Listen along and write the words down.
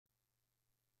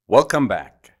Welcome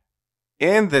back.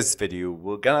 In this video,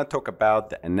 we're gonna talk about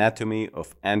the anatomy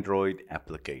of Android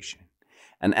application.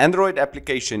 An Android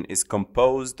application is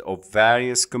composed of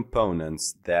various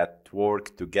components that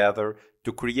work together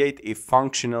to create a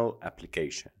functional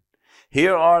application.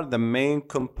 Here are the main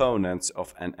components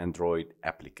of an Android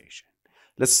application.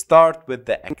 Let's start with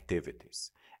the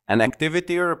activities. An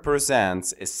activity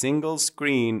represents a single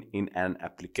screen in an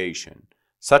application,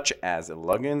 such as a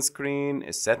login screen,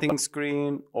 a setting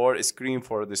screen, or a screen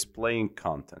for displaying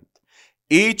content.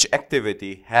 Each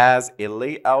activity has a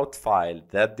layout file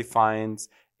that defines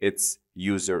its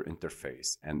user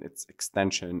interface, and its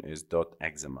extension is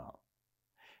 .xml.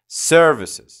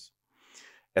 Services.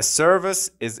 A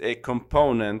service is a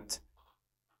component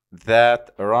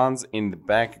that runs in the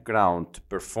background to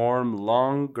perform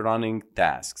long-running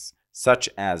tasks, such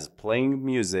as playing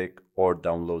music or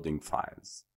downloading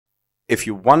files. If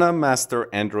you want to master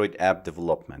Android app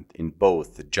development in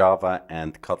both Java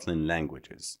and Kotlin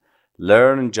languages,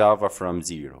 learn Java from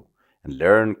zero and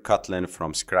learn Kotlin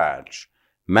from scratch,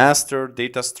 master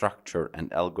data structure and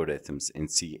algorithms in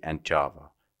C and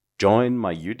Java, join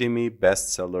my Udemy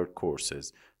bestseller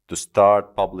courses to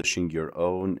start publishing your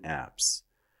own apps.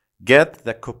 Get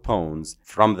the coupons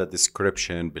from the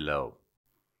description below.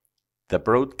 The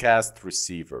broadcast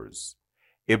receivers.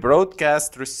 A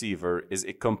broadcast receiver is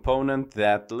a component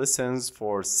that listens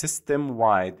for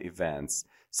system-wide events,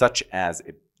 such as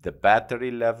the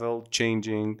battery level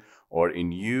changing or a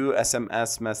new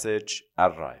SMS message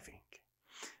arriving.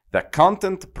 The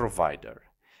content provider.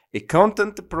 A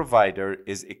content provider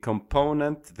is a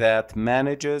component that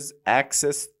manages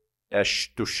access to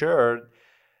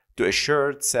a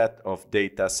shared set of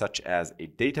data, such as a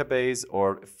database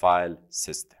or a file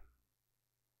system.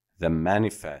 The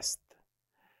manifest.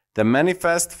 The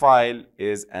manifest file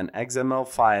is an XML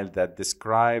file that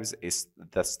describes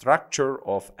the structure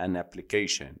of an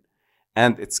application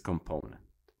and its component.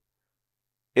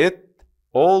 It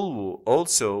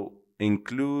also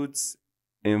includes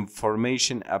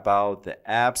information about the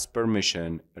app's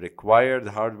permission, required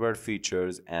hardware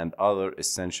features, and other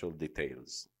essential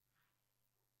details.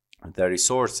 The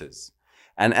resources.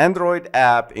 An Android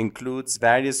app includes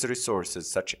various resources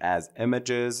such as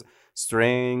images,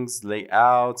 strings,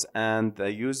 layouts, and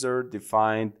the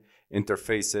user-defined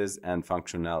interfaces and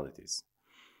functionalities.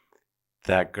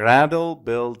 The Gradle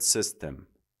build system.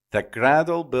 The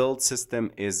Gradle build system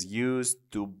is used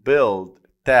to build,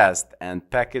 test, and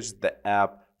package the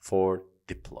app for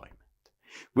deployment.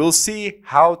 We'll see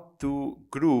how to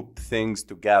group things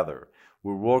together.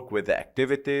 We'll work with the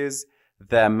activities,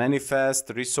 the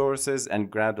manifest, resources, and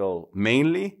Gradle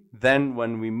mainly. Then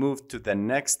when we move to the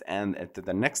next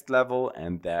level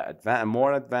and the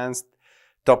more advanced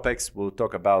topics, we'll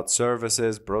talk about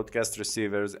services, broadcast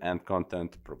receivers, and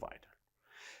content provider.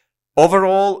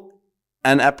 Overall,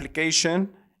 an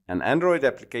Android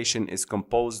application is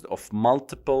composed of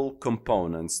multiple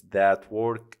components that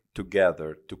work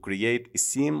together to create a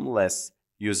seamless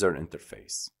user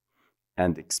interface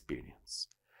and experience.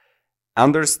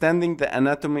 Understanding the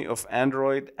anatomy of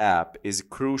Android app is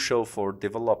crucial for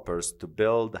developers to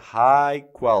build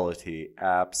high-quality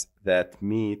apps that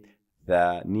meet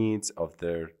the needs of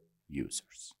their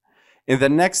users. In the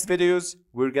next videos,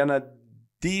 we're gonna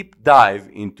deep dive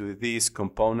into these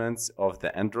components of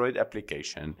the Android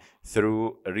application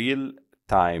through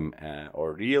real-time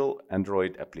or real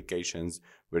Android applications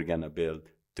we're gonna build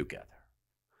together.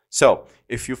 So,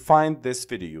 if you find this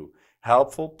video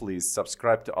helpful, please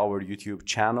subscribe to our YouTube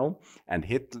channel and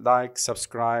hit like,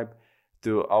 subscribe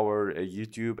to our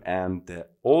YouTube, and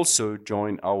also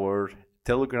join our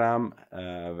Telegram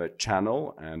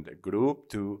channel and group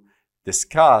to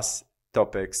discuss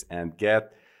topics and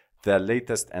get the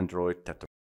latest Android tutorials.